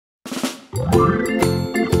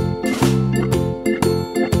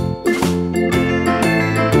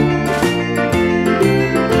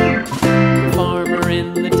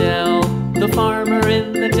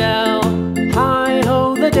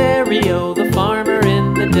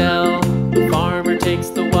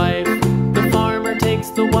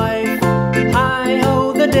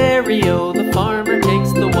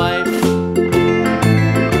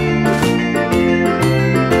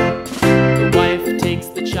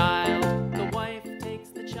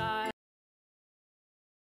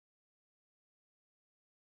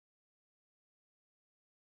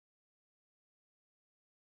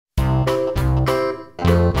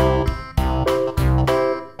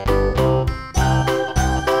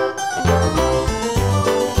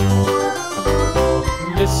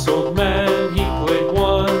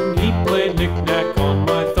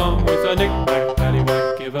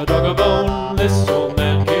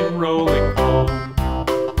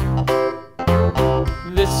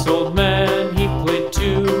This old man, he played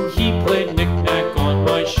too. He played knick-knack on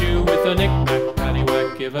my shoe. With a knick-knack,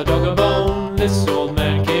 paddywhack, give a dog a bone. This old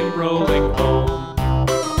man came rolling home.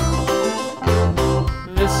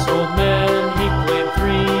 This old man, he played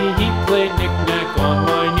three. He played knick-knack on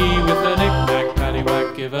my knee. With a knick-knack,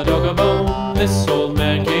 paddywhack, give a dog a bone. This old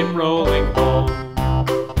man came rolling home.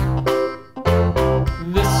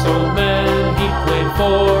 This old man, he played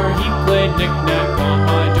four. He played knick-knack on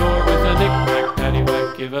my door. With a knick-knack,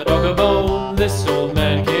 paddywhack, give a dog a bone. This old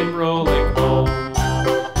man came rolling home.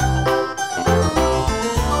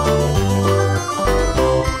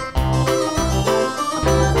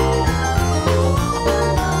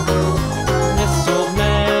 This old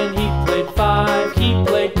man, he played five. He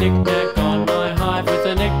played knick-knack on my hive. With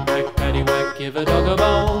a knick-knack, paddywhack, give a dog a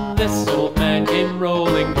bone. This old man came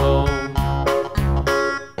rolling home.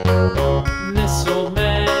 This old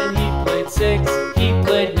man, he played six. He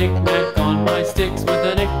played knick-knack on my sticks. With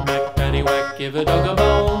a knick-knack, paddywhack, give a dog a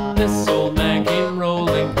bone. This old man came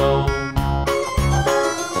rolling home.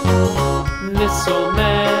 This old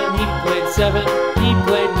man, he played seven. He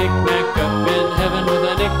played knick-knack up in heaven. With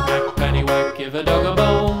a knick-knack, paddywhack, give a dog a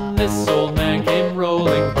bone. This old man came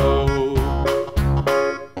rolling home.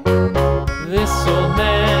 This old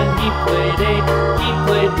man, he played eight. He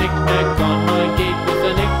played knick-knack on my gate. With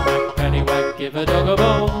a knick-knack, paddywhack, give a dog a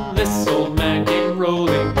bone. This old man came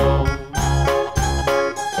rolling home.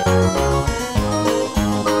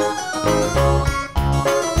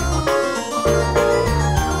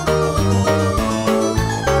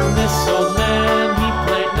 This old man, he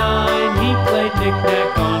played nine. He played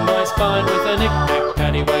knick-knack on my spine. With a knick-knack,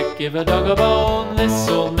 paddywhack, give a dog a bone. This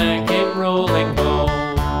old man came rolling home.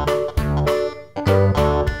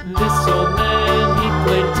 This old man, he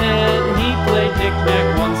played ten. He played knick-knack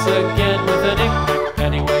once again. With a knick-knack,